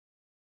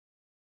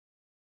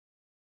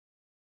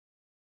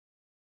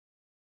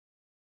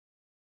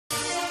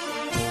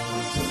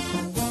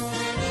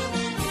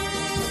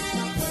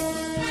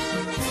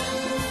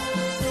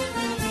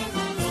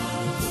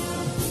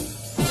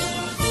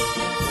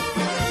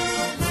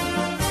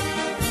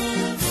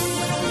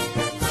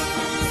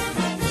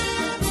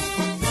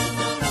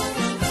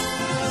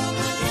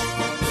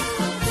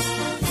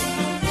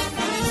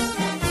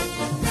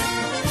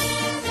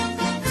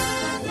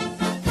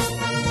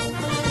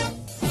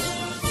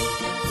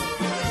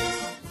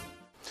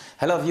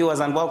Hello viewers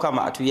and welcome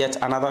to yet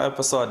another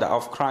episode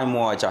of Crime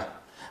Watch.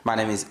 My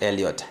name is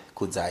Elliot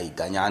Kudzai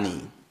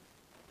Ganyani.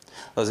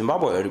 The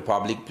Zimbabwe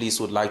Republic Police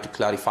would like to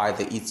clarify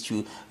the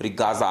issue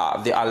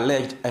regarding the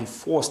alleged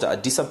enforced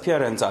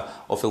disappearance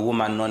of a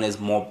woman known as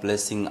Mo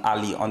Blessing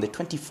Ali on the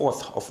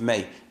 24th of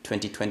May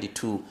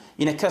 2022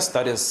 in a case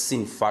that has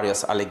seen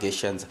various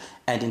allegations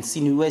and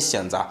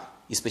insinuations,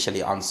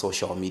 especially on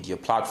social media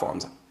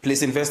platforms.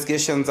 Police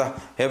investigations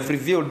have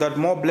revealed that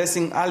Mo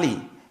Blessing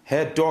Ali,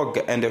 her dog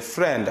and a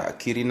friend,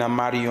 Kirina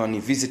Marion,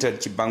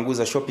 visited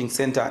Chibanguza shopping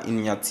center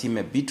in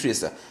Nyatsime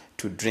Beatrice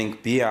to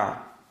drink beer.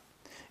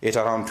 At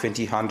around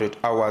 2000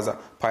 hours,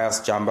 Pius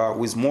Jamba,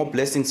 who is Mo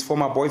Blessing's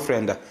former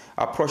boyfriend,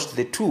 approached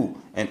the two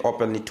and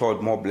openly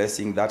told Mo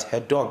Blessing that her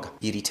dog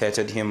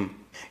irritated him.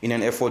 In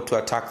an effort to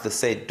attack the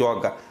said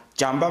dog,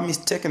 Jamba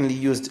mistakenly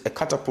used a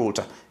catapult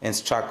and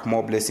struck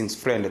Mo Blessing's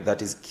friend,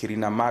 that is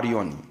Kirina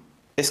Marion.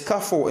 A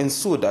scuffle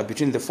ensued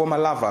between the former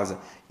lovers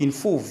in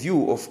full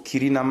view of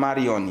Kirina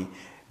Marion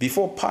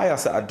before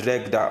Pius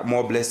dragged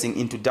Mo Blessing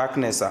into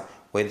darkness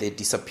where they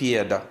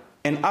disappeared.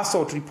 An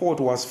assault report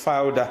was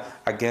filed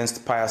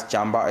against Pius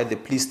Jamba at the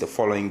police the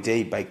following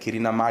day by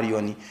Kirina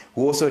Marion,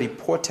 who also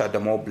reported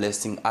Mo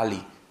Blessing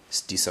Ali's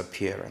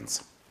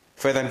disappearance.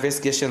 Further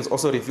investigations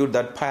also revealed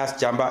that Pius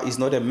Jamba is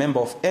not a member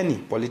of any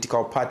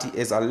political party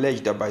as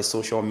alleged by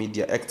social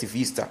media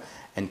activists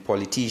and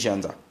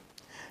politicians.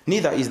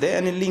 Neither is there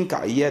any link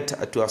yet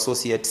to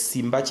associate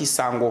Simba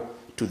Chisango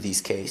to this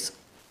case.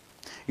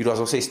 It was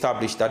also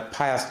established that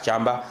Pius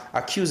Jamba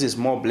accuses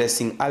Mo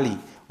Blessing Ali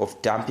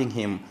of dumping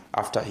him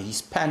after he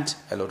spent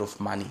a lot of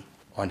money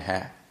on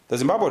her. The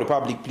Zimbabwe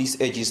Republic Police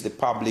urges the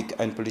public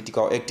and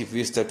political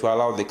activists to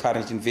allow the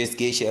current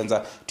investigations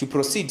to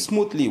proceed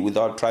smoothly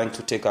without trying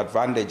to take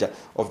advantage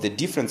of the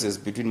differences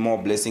between Mo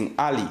Blessing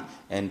Ali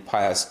and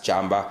Pius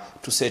Jamba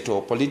to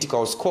settle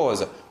political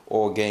scores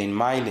or gain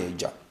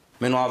mileage.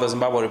 Meanwhile, the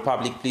Zimbabwe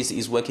Republic Police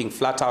is working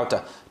flat out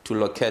to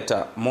locate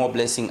Mo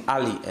Blessing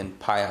Ali and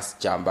Pius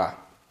Jamba.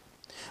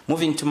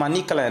 Moving to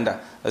Manicaland,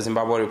 the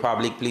Zimbabwe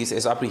Republic Police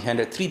has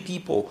apprehended 3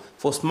 people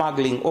for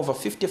smuggling over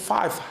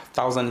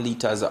 55,000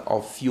 liters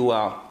of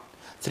fuel.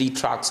 3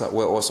 trucks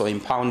were also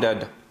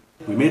impounded.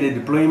 We made a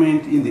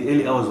deployment in the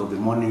early hours of the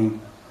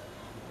morning,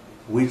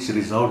 which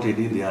resulted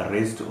in the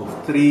arrest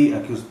of 3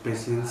 accused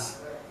persons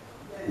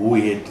who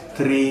had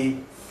 3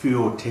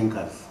 fuel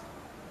tankers,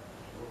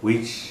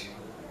 which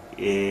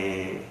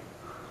we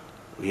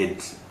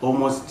had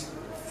almost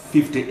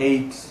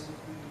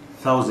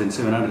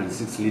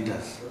 58,706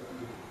 liters,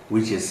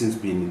 which has since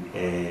been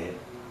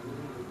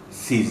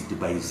seized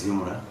by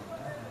ZIMRA.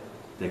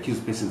 The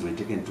accused persons were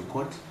taken to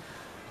court,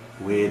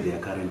 where they are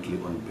currently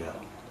on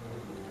bail.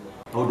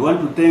 I would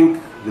want to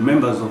thank the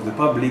members of the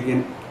public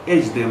and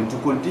urge them to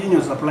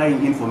continue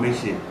supplying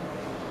information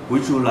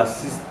which will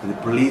assist the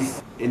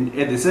police. And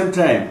at the same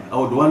time, I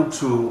would want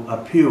to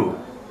appeal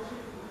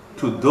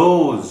to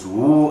those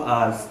who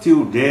are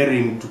still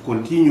daring to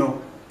continue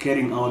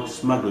carrying out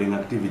smuggling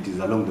activities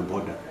along the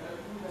border,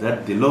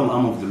 that the long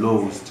arm of the law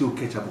will still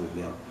catch up with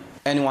them.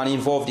 Anyone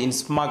involved in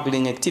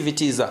smuggling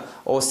activities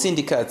or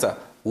syndicates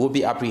will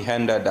be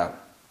apprehended.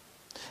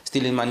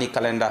 Still in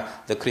Manicaland,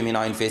 the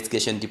Criminal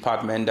Investigation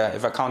Department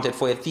have accounted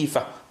for a thief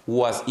who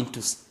was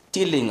into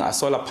stealing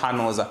solar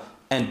panels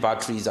and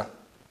batteries.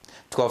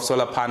 12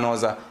 solar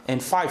panels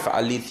and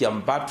 5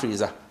 lithium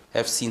batteries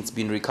have since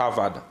been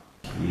recovered.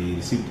 We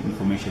received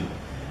information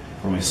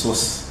from a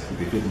source to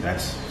the effect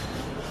that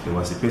there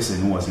was a person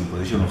who was in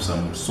possession of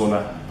some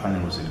solar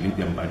panels and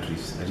lithium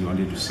batteries that he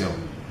wanted to sell.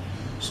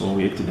 So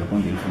we acted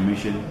upon the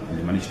information and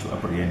they managed to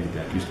apprehend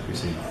the accused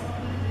person,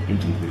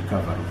 into the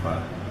recovery of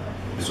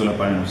the solar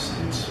panels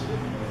and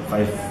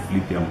 5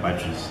 lithium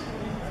batteries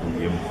from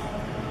him.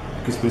 The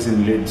accused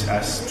person led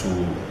us to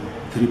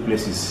 3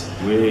 places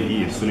where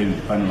he had stolen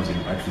the panels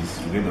and batteries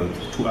together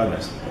with 2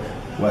 others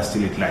who are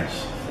still at large.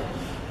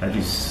 That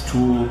is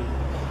 2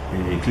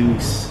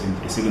 clinics and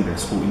a secondary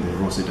school in the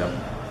raw setup.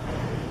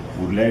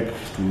 We would like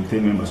to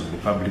thank members of the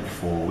public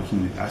for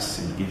working with us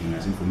and giving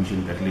us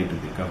information that led to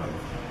the recovery of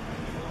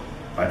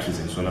batteries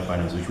and solar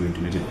panels which were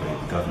donated by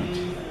the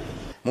government.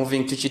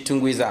 Moving to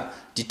Chitungwiza,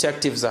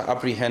 detectives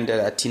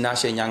apprehended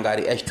Tinashe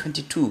Nyangari, age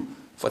 22,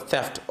 for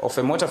theft of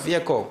a motor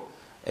vehicle,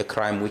 a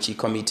crime which he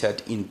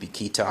committed in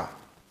Bikita.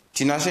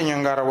 Tinashe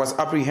Nyangara was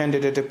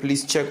apprehended at a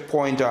police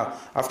checkpoint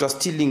after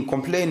stealing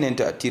complainant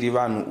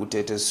Tirivanu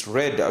Utete's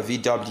red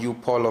VW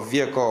Polo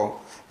vehicle,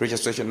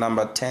 registration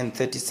number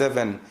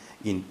 1037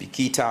 in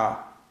Bikita.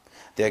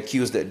 The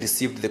accused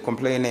deceived the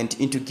complainant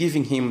into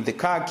giving him the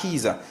car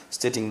keys,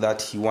 stating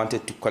that he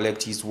wanted to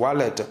collect his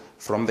wallet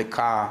from the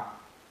car.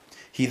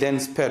 He then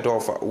sped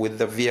off with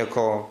the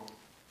vehicle.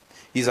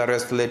 His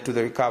arrest led to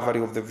the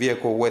recovery of the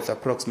vehicle worth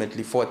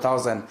approximately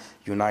 4,000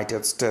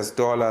 United States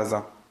dollars.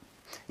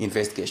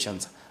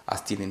 Investigations are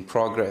still in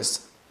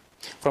progress.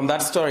 From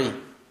that story,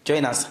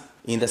 join us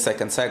in the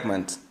second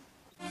segment.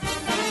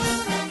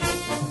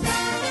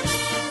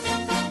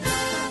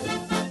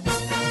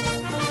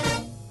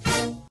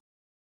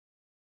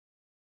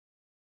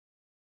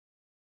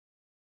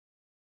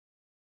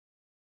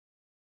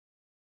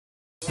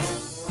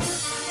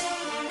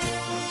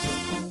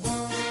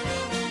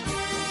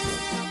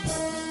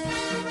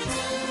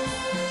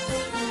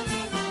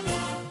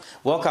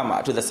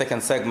 Welcome to the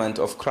second segment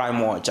of Crime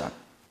Watch.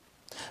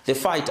 The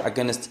fight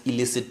against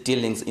illicit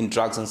dealings in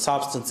drugs and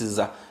substances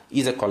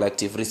is a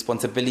collective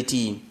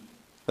responsibility.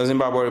 The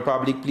Zimbabwe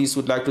Republic Police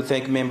would like to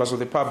thank members of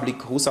the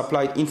public who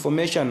supplied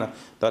information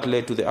that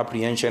led to the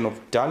apprehension of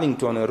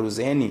Darlington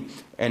Ruzeni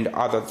and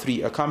other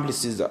 3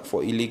 accomplices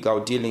for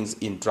illegal dealings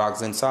in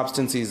drugs and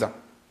substances.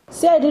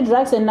 CID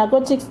drugs and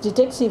narcotics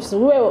detectives who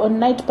were on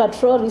night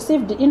patrol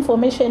received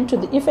information to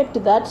the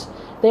effect that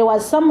there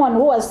was someone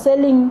who was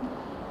selling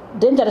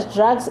dangerous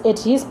drugs at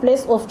his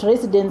place of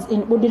residence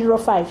in Budiro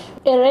 5.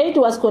 A raid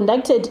was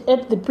conducted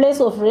at the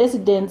place of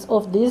residence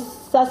of this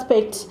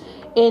suspect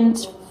and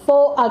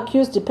 4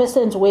 accused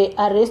persons were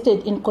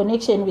arrested in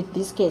connection with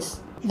this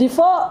case. The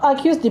 4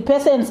 accused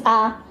persons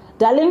are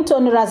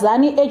Darlington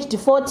Razani, aged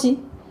 40,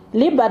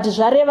 Libert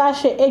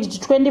Jarevashe,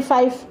 aged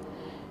 25,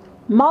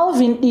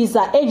 Malvin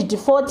Isa, aged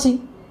 40,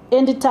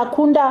 and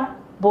Takunda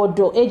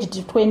Bodo,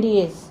 aged 20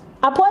 years.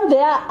 Upon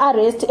their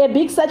arrest, a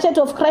big sachet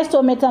of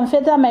crystal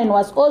methamphetamine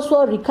was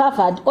also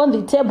recovered on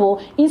the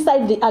table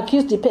inside the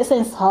accused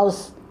person's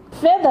house.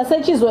 Further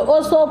searches were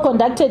also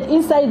conducted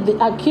inside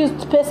the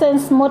accused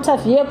person's motor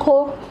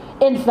vehicle,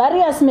 and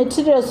various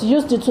materials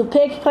used to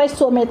pack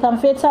crystal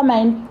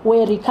methamphetamine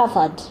were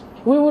recovered.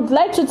 We would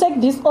like to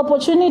take this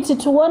opportunity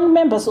to warn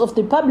members of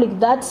the public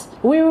that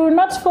we will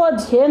not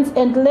fold hands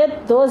and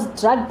let those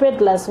drug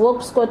peddlers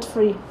walk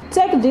scot-free.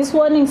 Take this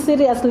warning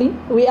seriously.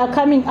 We are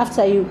coming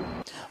after you.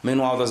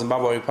 Meanwhile, the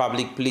Zimbabwe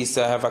Republic Police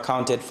have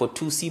accounted for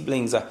 2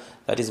 siblings,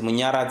 that is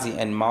Munyaradzi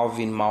and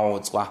Malvin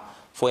Maodzwa,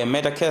 for a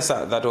murder case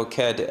that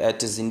occurred at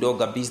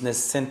Zindoga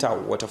Business Center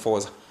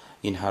Waterfalls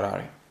in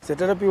Harare.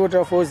 ZRP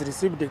Waterfalls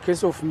received a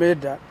case of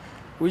murder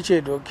which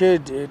had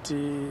occurred at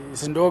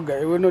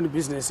Zindoga, a well-known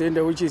business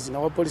center which is in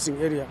our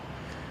policing area.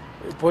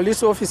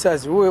 Police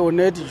officers who were on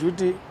night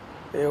duty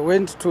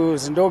went to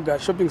Zindoga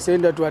shopping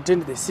center to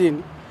attend the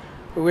scene.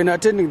 When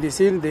attending the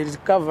scene, they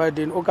recovered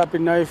an okapi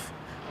knife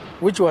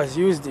which was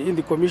used in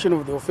the commission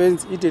of the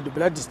offense. It had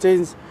blood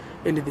stains,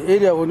 and the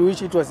area on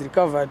which it was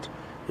recovered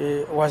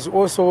was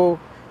also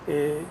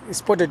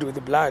spotted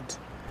with blood.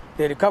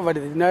 They recovered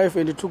the knife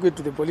and took it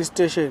to the police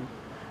station.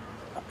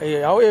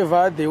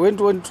 However, they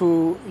went on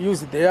to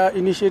use their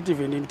initiative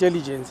and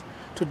intelligence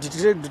to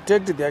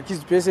detect the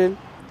accused person.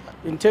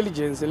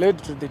 Intelligence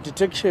led to the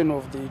detection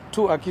of the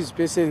 2 accused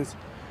persons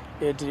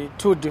at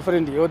 2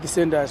 different health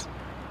centers,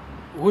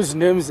 whose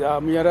names are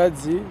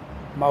Munyaradzi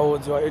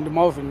Maodzwa and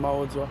Malvin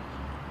Maodzwa,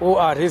 who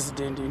are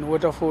resident in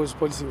Waterfalls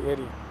policing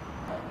area.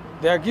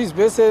 The accused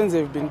persons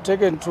have been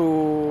taken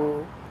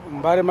to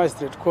Mbare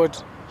Magistrate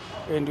Court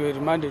and were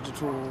remanded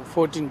to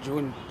 14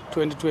 June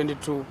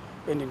 2022,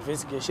 and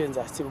investigations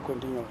are still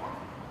continuing.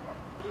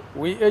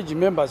 We urge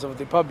members of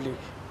the public,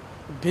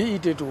 be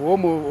it at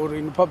home or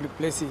in public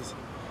places,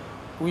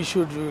 we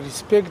should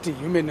respect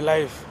human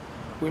life.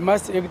 We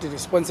must act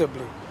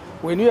responsibly.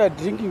 When you are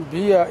drinking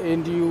beer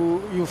and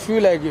you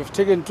feel like you've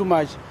taken too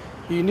much,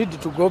 you need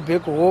to go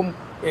back home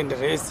and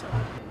rest.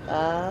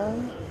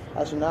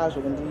 Hazvina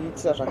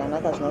kundiitira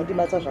zvakanaka, hazvina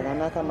kundibata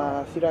zvakanaka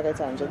mafiro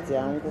akaita hanzvadzi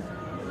yangu.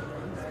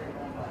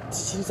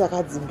 Tichiri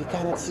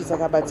takadzimbikana, tichiri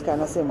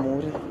takabatikana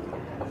semhuri.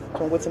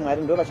 Tongoti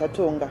Mwari ndo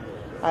vachatonga.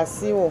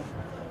 Asiwo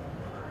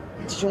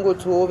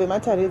tichingotoo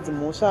vemataredzi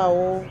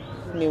mhosvawo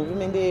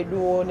nehurumende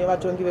yeduwo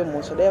nevatongi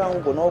vemhosva dai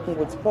vangogonawo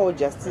kungotipawo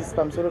justice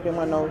pamusoro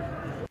pemwana uyu.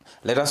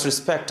 Let us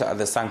respect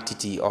the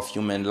sanctity of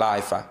human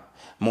life.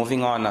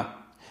 Moving on.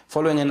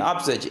 Following an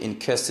upsurge in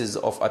cases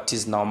of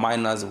artisanal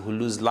miners who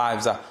lose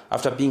lives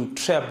after being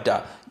trapped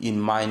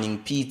in mining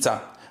pits,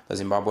 the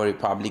Zimbabwe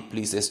Republic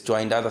Police has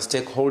joined other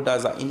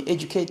stakeholders in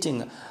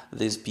educating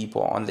these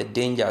people on the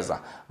dangers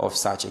of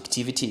such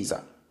activities.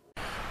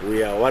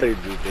 We are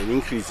worried with an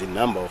increase in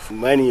number of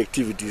mining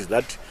activities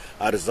that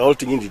are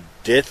resulting in the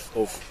death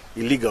of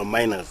illegal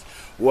miners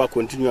who are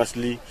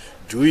continuously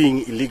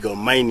doing illegal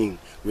mining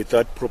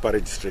without proper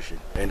registration.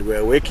 And we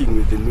are working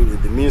with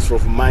the Ministry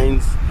of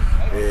Mines,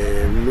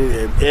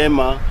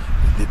 EMA,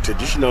 the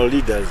traditional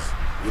leaders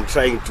in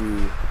trying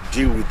to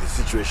deal with the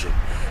situation.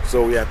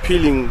 So we are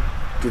appealing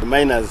to the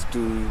miners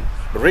to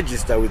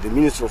register with the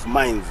Ministry of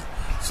Mines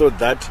so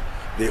that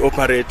they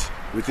operate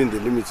within the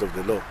limits of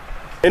the law.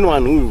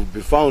 Anyone who will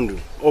be found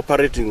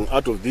operating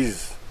out of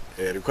these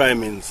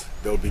requirements,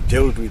 they will be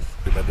dealt with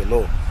by the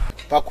law.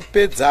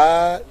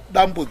 Pakupedza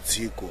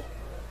dambudziko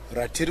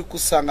ratiri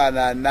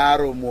kusangana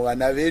naro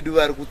muvana vedu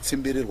vari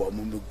kutsimbirirwa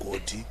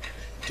mumigodhi,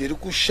 tiri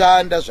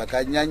kushanda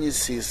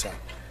zvakanyanyisisa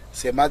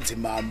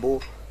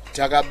semadzimambo,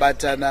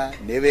 takabatana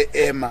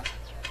neveEMA,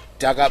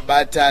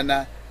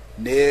 takabatana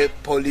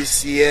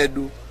nepolisi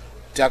yedu,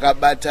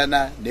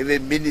 takabatana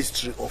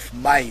neveMinistry of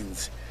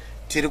Mines.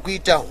 Tiri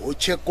kuita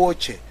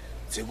hochekoche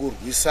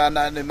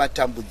dzekurwisana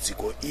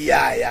nematambudziko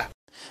iyaya.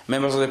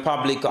 Members of the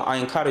public are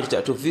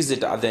encouraged to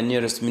visit the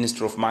nearest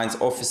Ministry of Mines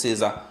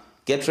offices,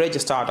 get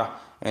registered,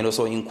 and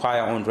also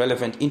inquire on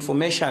relevant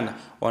information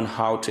on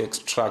how to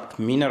extract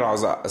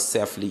minerals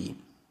safely.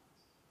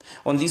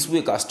 On this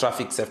week's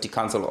Traffic Safety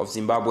Council of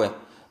Zimbabwe,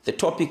 the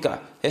topic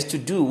has to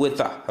do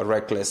with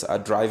reckless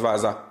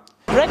drivers.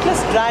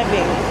 Reckless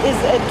driving is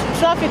a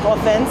traffic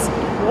offense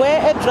where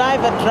a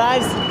driver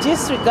drives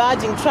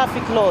disregarding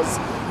traffic laws,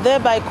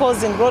 thereby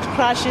causing road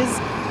crashes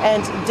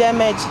and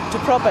damage to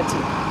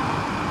property.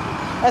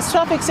 As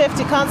Traffic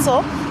Safety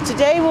Council,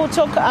 today we'll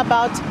talk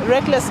about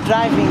reckless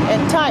driving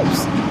and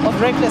types of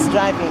reckless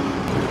driving.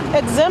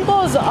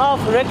 Examples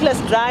of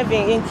reckless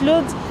driving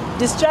include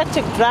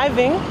distracted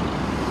driving,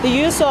 the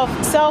use of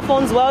cell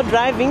phones while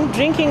driving,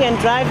 drinking and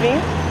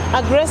driving,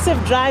 aggressive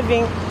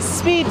driving,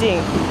 speeding,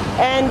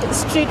 and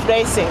street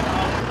racing.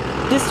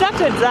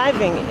 Distracted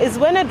driving is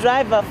when a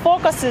driver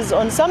focuses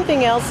on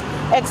something else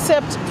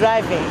except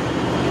driving.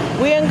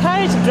 We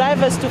encourage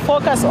drivers to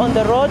focus on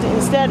the road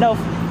instead of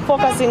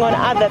focusing on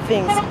other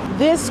things.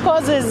 This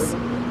causes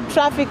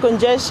traffic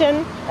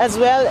congestion as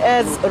well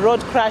as road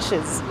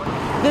crashes.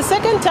 The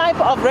second type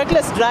of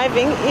reckless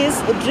driving is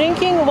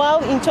drinking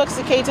while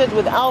intoxicated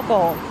with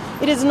alcohol.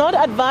 It is not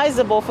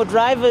advisable for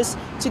drivers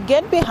to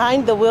get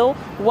behind the wheel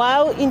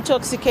while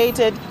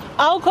intoxicated.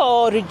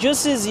 Alcohol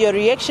reduces your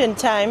reaction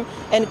time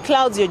and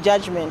clouds your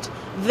judgment,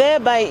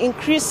 thereby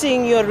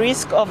increasing your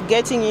risk of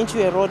getting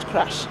into a road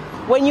crash.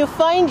 When you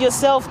find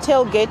yourself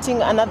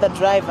tailgating another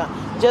driver,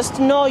 just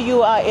know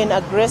you are an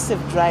aggressive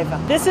driver.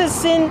 This is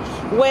seen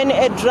when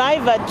a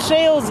driver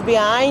trails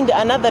behind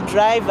another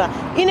driver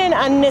in an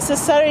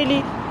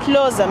unnecessarily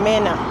closer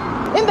manner.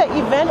 In the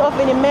event of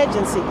an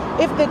emergency,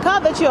 if the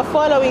car that you are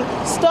following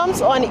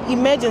stomps on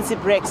emergency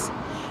brakes,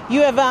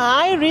 you have a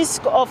high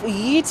risk of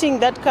hitting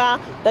that car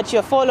that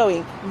you're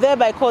following,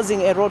 thereby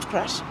causing a road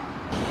crash.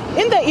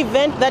 In the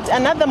event that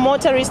another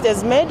motorist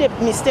has made a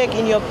mistake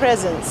in your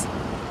presence,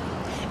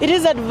 it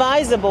is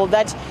advisable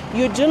that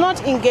you do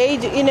not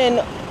engage in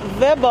a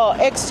verbal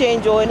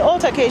exchange or an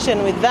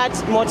altercation with that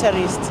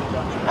motorist.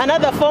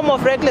 Another form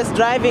of reckless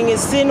driving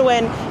is seen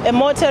when a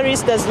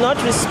motorist does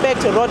not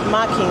respect road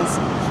markings.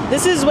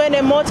 This is when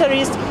a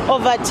motorist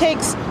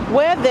overtakes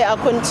where there are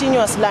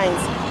continuous lines.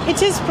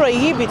 It is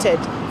prohibited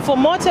for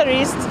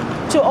motorists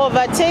to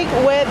overtake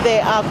where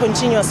there are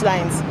continuous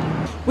lines.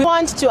 We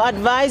want to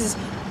advise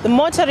the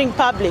motoring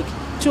public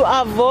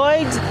to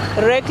avoid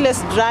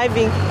reckless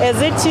driving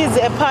as it is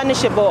a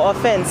punishable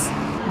offense.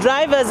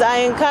 Drivers are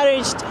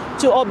encouraged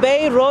to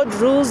obey road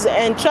rules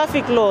and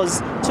traffic laws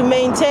to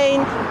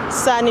maintain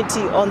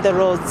sanity on the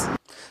roads.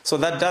 So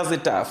that does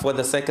it for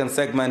the second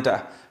segment.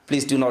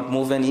 Please do not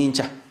move an inch.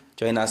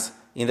 Join us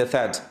in the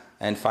third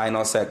and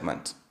final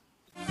segment.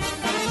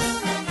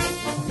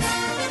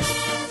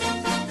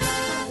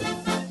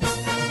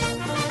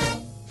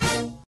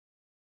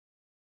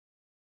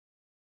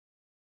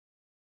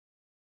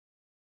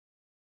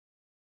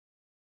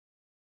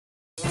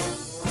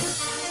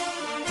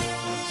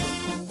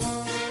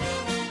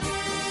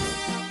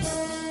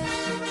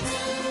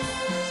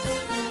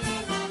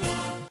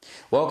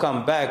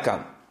 Welcome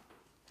back.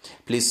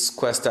 Police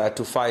quest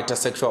to fight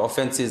sexual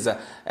offences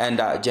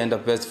and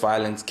gender-based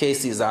violence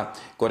cases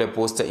got a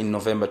booster in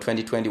November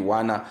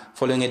 2021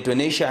 following a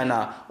donation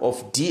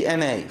of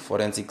DNA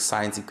forensic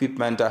science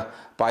equipment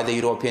by the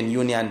European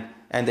Union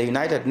and the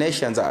United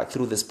Nations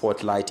through the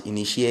Spotlight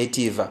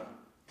Initiative.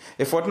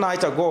 A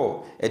fortnight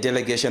ago, a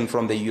delegation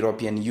from the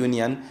European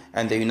Union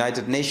and the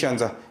United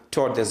Nations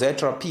toured the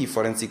ZRP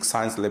Forensic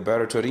Science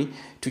Laboratory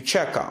to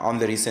check on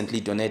the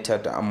recently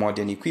donated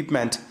modern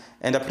equipment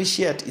and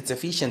appreciate its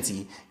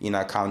efficiency in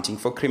accounting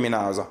for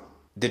criminals.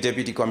 The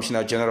Deputy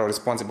Commissioner General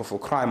responsible for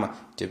crime,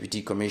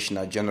 Deputy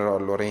Commissioner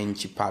General Lorraine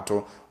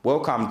Chipato,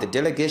 welcomed the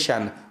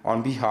delegation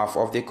on behalf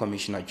of the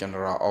Commissioner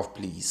General of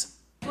Police.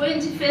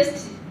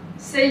 21st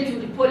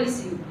century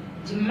policy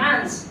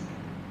demands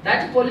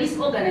that police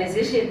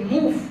organizations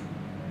move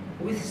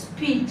with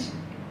speed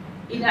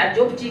in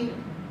adopting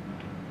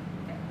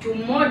to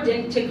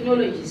modern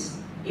technologies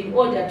in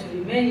order to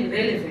remain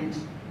relevant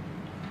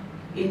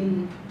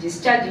in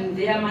discharging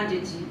their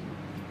mandate,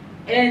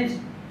 and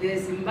the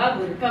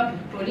Zimbabwe Republic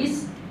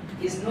Police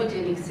is not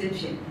an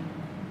exception.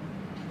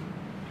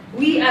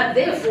 We are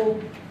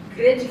therefore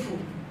grateful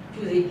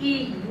to the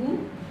EU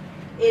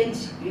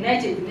and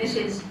United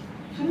Nations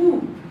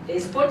through the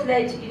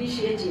Spotlight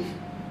Initiative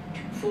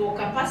for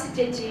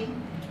capacitating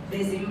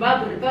the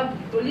Zimbabwe Republic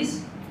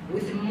Police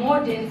with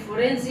modern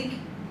forensic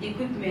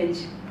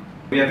equipment.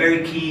 We are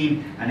very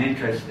keen and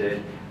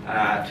interested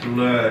to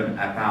learn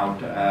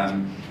about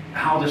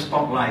how the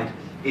Spotlight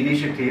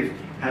Initiative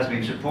has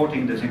been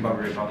supporting the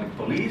Zimbabwe Republic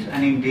Police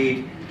and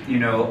indeed,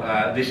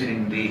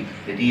 visiting the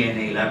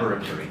DNA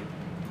laboratory.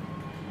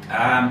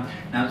 Now,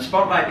 the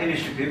Spotlight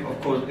Initiative,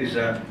 of course, is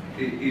a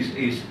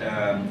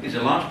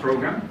large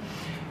program,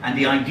 and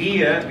the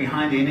idea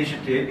behind the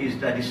initiative is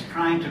that it's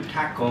trying to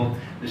tackle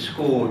the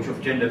scourge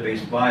of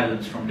gender-based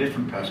violence from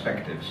different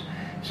perspectives.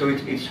 So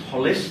it's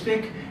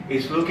holistic,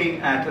 it's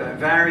looking at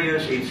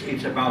various,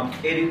 it's about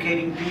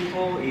educating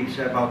people, it's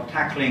about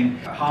tackling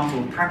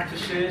harmful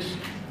practices,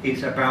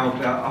 it's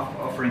about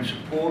offering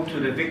support to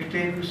the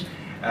victims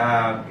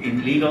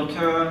in legal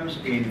terms,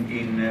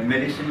 in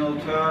medicinal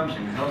terms,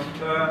 in health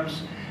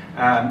terms,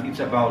 it's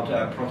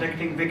about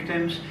protecting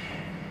victims.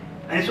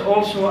 And it's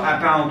also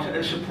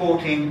about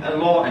supporting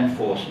law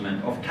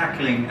enforcement of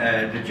tackling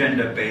the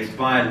gender-based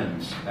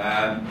violence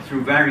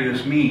through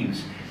various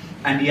means.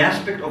 And the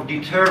aspect of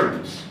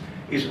deterrence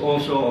is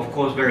also, of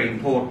course, very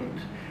important.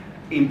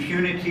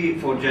 Impunity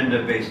for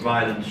gender-based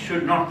violence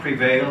should not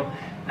prevail,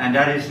 and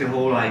that is the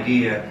whole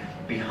idea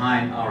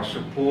behind our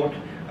support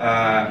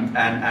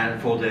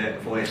and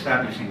for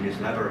establishing this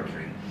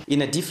laboratory.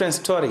 In a different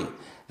story,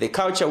 the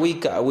Culture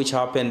Week, which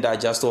happened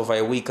just over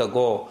a week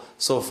ago,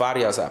 saw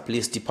various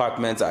police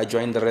departments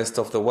join the rest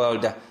of the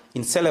world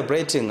in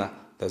celebrating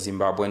the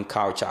Zimbabwean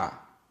culture.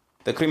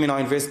 The Criminal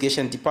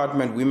Investigation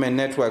Department Women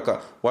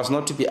Network was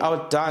not to be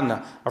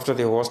outdone after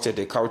they hosted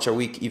a Culture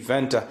Week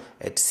event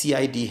at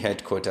CID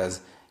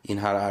headquarters in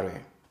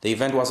Harare. The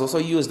event was also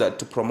used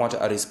to promote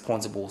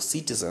responsible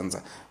citizens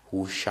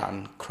who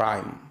shun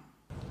crime.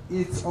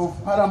 It's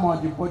of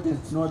paramount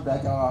importance to note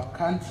that our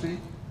country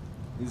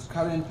is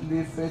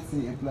currently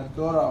facing a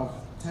plethora of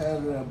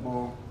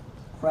terrible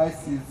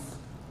crises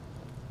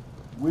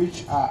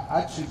which are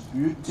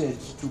attributed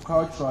to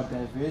cultural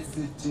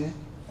diversity,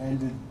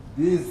 and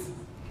these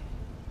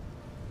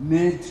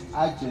need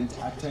urgent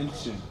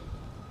attention.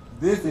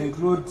 These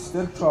include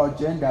sexual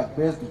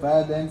gender-based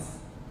violence,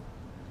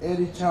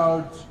 early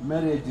child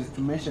marriages,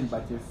 to mention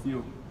but a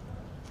few.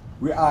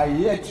 We are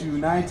here to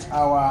unite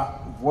our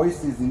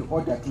voices in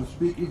order to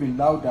speak even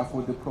louder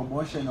for the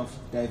promotion of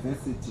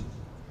diversity.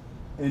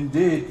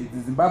 Indeed,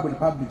 the Zimbabwe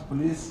Public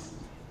Police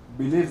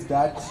believes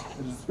that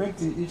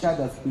respecting each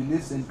other's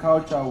beliefs and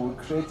culture will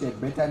create a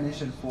better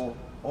nation for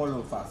all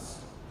of us.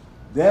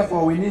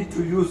 Therefore, we need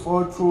to use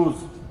all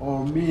tools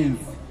or means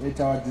at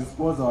our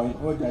disposal in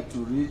order to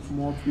reach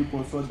more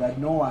people so that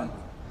no one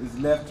is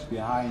left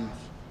behind.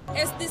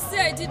 As the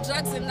CID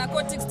Drugs and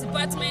Narcotics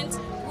Department,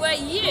 we are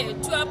here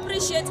to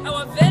appreciate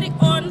our very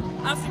own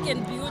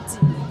African beauty,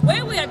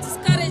 where we are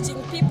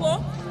discouraging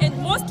people, and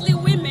mostly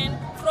women,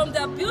 from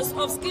the abuse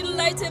of skin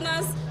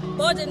lighteners,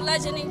 body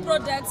enlarging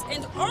products,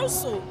 and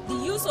also the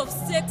use of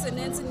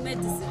sex-enhancing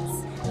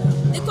medicines.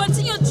 The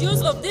continued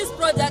use of these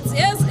products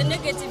has a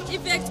negative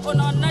effect on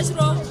our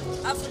natural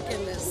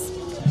Africanness.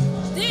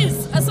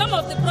 These are some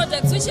of the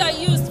products which are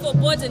used for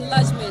body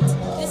enlargement.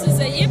 This is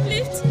a hip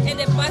lift and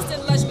a bust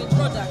enlargement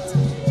product.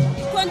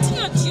 The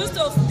continued use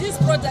of these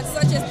products,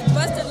 such as the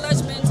bust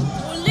enlargement,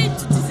 will lead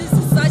to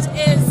diseases such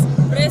as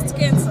breast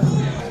cancer.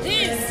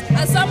 These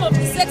are some of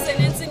the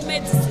sex-enhancing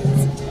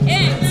medicines,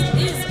 and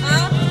these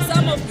are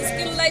some of the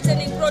skin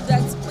lightening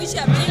products which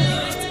are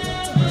being used to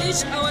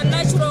bleach our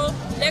natural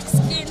black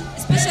skin,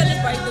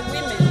 especially by the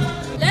women.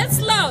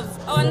 Let's love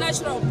our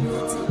natural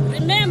beauty.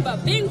 Remember,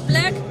 being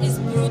black is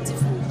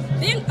beautiful.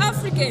 Being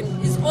African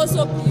is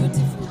also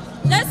beautiful.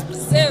 Let's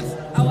preserve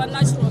our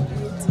natural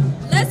beauty.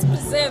 Let's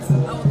preserve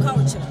our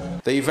culture.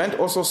 The event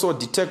also saw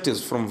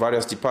detectives from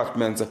various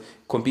departments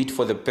compete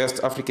for the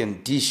best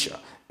African dish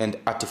and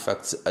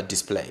artifacts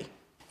display.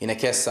 In a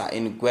case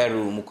in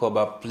Gweru,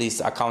 Mukoba police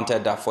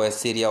accounted for a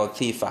serial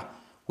thief.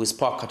 We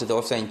spoke to the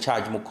officer in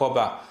charge,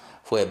 Mukoba,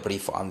 for a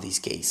brief on this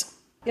case.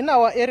 In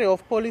our area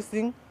of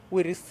policing,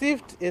 we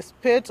received a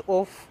spate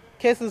of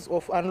cases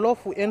of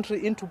unlawful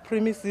entry into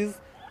premises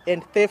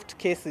and theft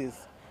cases.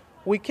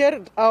 We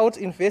carried out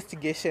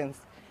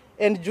investigations,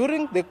 and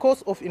during the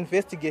course of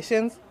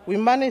investigations, we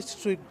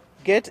managed to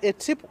get a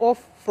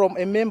tip-off from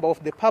a member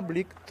of the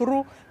public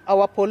through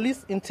our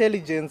police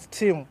intelligence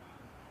team.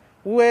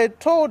 We were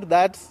told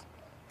that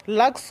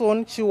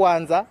Lakson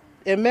Chiwanza,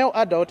 a male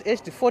adult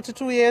aged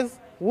 42 years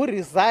who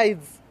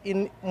resides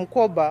in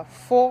Mukoba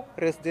 4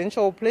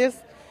 residential place,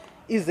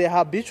 is a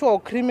habitual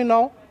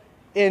criminal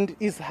and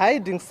is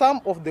hiding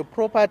some of the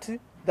property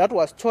that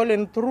was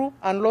stolen through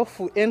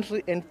unlawful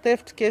entry and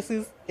theft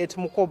cases at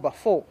Mukoba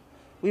 4.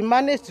 We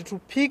managed to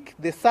pick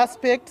the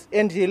suspect,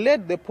 and he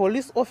led the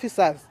police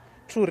officers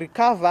to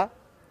recover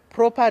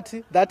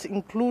property that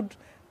include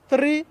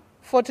 3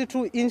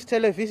 42-inch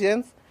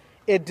televisions,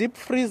 a deep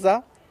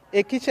freezer,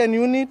 a kitchen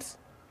unit,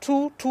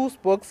 2 tool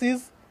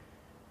boxes,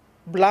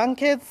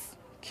 blankets,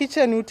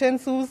 kitchen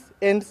utensils,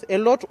 and a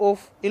lot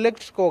of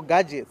electrical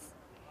gadgets.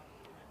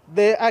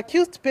 The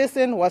accused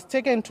person was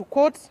taken to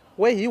court,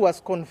 where he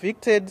was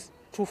convicted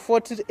to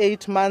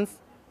 48 months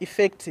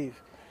effective.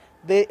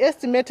 The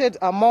estimated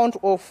amount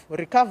of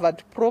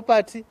recovered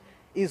property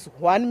is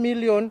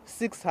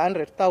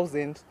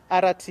 1,600,000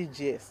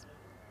 RTGS.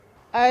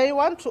 I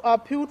want to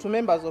appeal to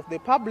members of the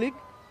public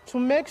to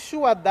make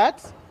sure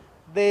that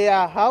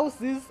their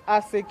houses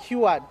are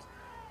secured.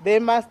 They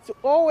must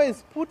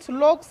always put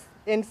locks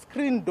and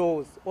screen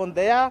doors on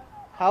their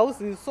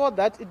houses so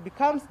that it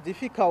becomes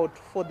difficult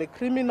for the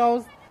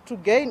criminals to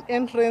gain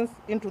entrance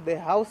into the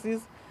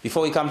houses.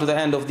 Before we come to the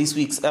end of this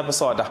week's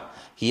episode,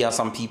 here are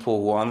some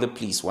people who are on the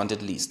police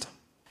wanted list.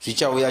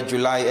 Chichawea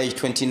July, age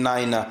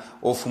 29,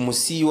 of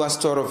Musiwa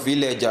Storo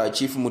Village,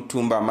 Chief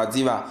Mutumba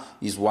Madziva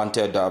is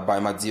wanted by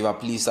Madziva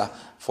police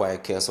for a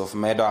case of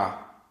murder.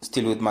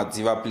 Still with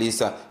Madziva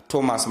police,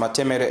 Thomas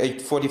Matemere,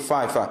 age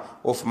 45,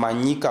 of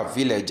Manyika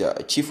Village,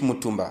 Chief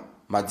Mutumba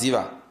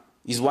Madziva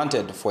is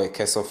wanted for a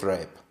case of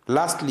rape.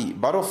 Lastly,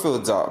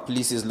 Battlefields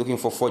police is looking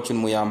for Fortune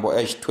Muyambo,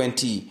 age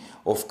 20,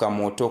 of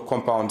Kamoto,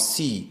 Compound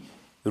C,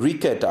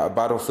 Ricket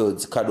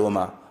Battlefields,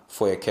 Kadoma,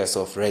 for a case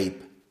of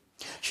rape.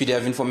 Should you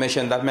have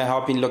information that may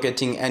help in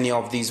locating any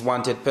of these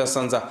wanted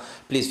persons,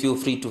 please feel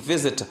free to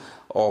visit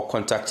or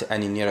contact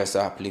any nearest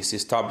police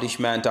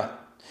establishment.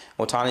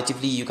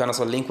 Alternatively, you can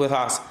also link with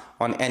us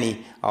on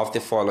any of the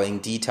following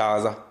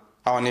details.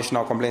 Our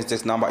national complaints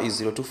desk number is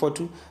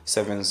 0242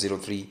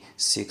 703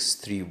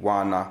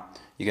 631.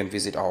 You can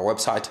visit our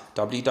website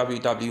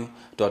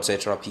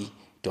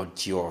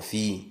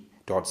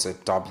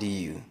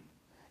www.zrp.gov.zw.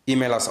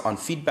 Email us on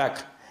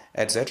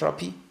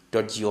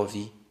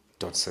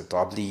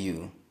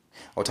feedback@zrp.gov.zw.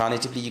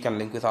 Alternatively, you can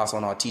link with us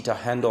on our Twitter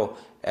handle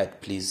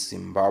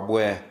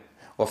 @PleaseZimbabwe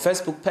or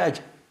Facebook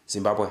page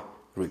Zimbabwe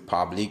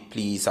Republic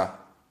Please.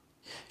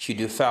 Should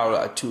you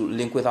fail to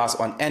link with us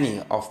on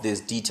any of these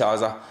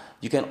details,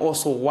 you can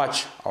also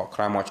watch our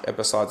Crime Watch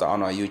episodes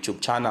on our YouTube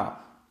channel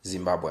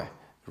Zimbabwe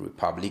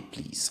Republic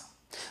Please.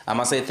 I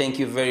must say thank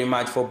you very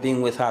much for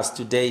being with us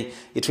today.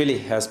 It really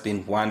has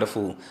been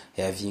wonderful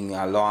having you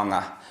along.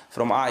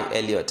 From I,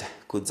 Elliot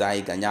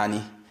Kudzai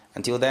Ganyani.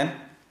 Until then,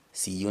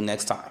 see you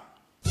next time.